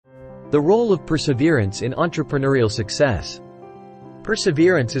The role of perseverance in entrepreneurial success.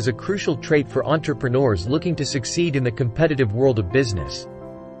 Perseverance is a crucial trait for entrepreneurs looking to succeed in the competitive world of business.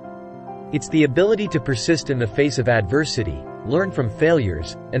 It's the ability to persist in the face of adversity, learn from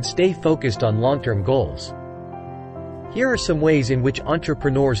failures, and stay focused on long-term goals. Here are some ways in which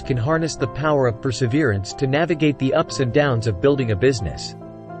entrepreneurs can harness the power of perseverance to navigate the ups and downs of building a business.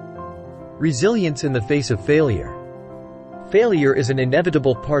 Resilience in the face of failure. Failure is an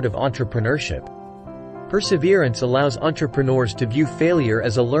inevitable part of entrepreneurship. Perseverance allows entrepreneurs to view failure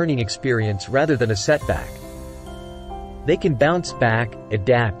as a learning experience rather than a setback. They can bounce back,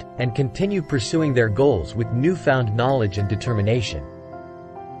 adapt, and continue pursuing their goals with newfound knowledge and determination.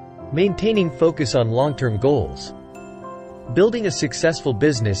 Maintaining focus on long-term goals. Building a successful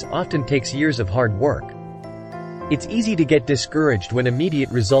business often takes years of hard work. It's easy to get discouraged when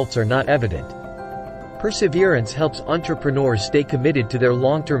immediate results are not evident. Perseverance helps entrepreneurs stay committed to their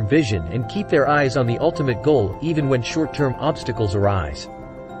long-term vision and keep their eyes on the ultimate goal even when short-term obstacles arise.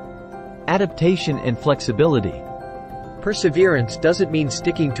 Adaptation and flexibility. Perseverance doesn't mean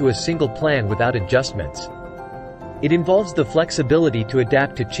sticking to a single plan without adjustments. It involves the flexibility to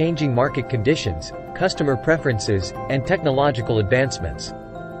adapt to changing market conditions, customer preferences, and technological advancements.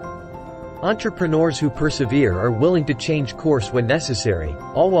 Entrepreneurs who persevere are willing to change course when necessary,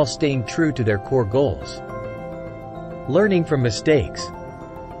 all while staying true to their core goals. Learning from mistakes.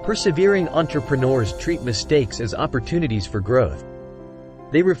 Persevering entrepreneurs treat mistakes as opportunities for growth.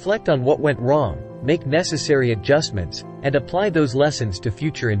 They reflect on what went wrong, make necessary adjustments, and apply those lessons to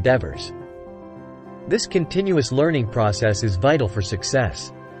future endeavors. This continuous learning process is vital for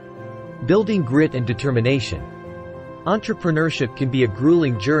success. Building grit and determination. Entrepreneurship can be a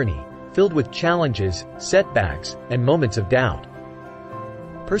grueling journey, filled with challenges, setbacks, and moments of doubt.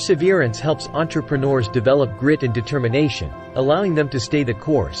 Perseverance helps entrepreneurs develop grit and determination, allowing them to stay the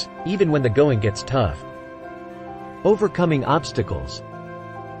course, even when the going gets tough. Overcoming obstacles.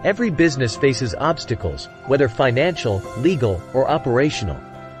 Every business faces obstacles, whether financial, legal, or operational.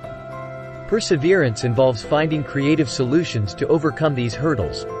 Perseverance involves finding creative solutions to overcome these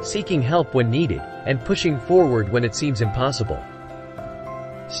hurdles, seeking help when needed, and pushing forward when it seems impossible.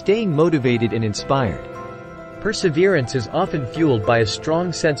 Staying motivated and inspired. Perseverance is often fueled by a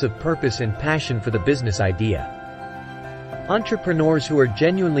strong sense of purpose and passion for the business idea. Entrepreneurs who are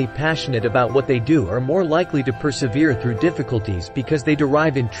genuinely passionate about what they do are more likely to persevere through difficulties because they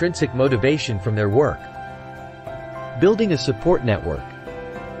derive intrinsic motivation from their work. Building a support network.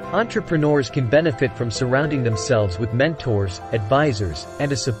 Entrepreneurs can benefit from surrounding themselves with mentors, advisors,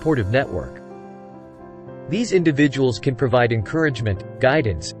 and a supportive network. These individuals can provide encouragement,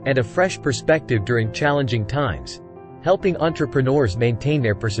 guidance, and a fresh perspective during challenging times, helping entrepreneurs maintain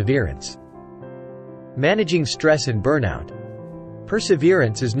their perseverance. Managing stress and burnout.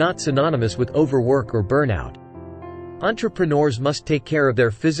 Perseverance is not synonymous with overwork or burnout. Entrepreneurs must take care of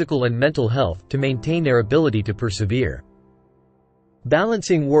their physical and mental health to maintain their ability to persevere.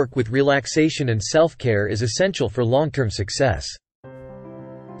 Balancing work with relaxation and self-care is essential for long-term success.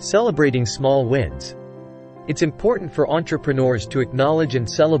 Celebrating small wins. It's important for entrepreneurs to acknowledge and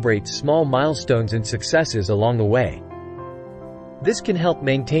celebrate small milestones and successes along the way. This can help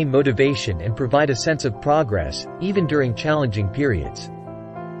maintain motivation and provide a sense of progress, even during challenging periods.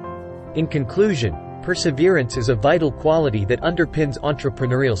 In conclusion, perseverance is a vital quality that underpins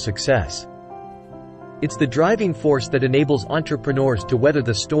entrepreneurial success. It's the driving force that enables entrepreneurs to weather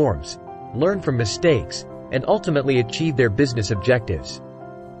the storms, learn from mistakes, and ultimately achieve their business objectives.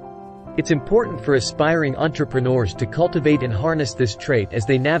 It's important for aspiring entrepreneurs to cultivate and harness this trait as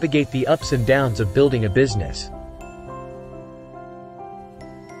they navigate the ups and downs of building a business.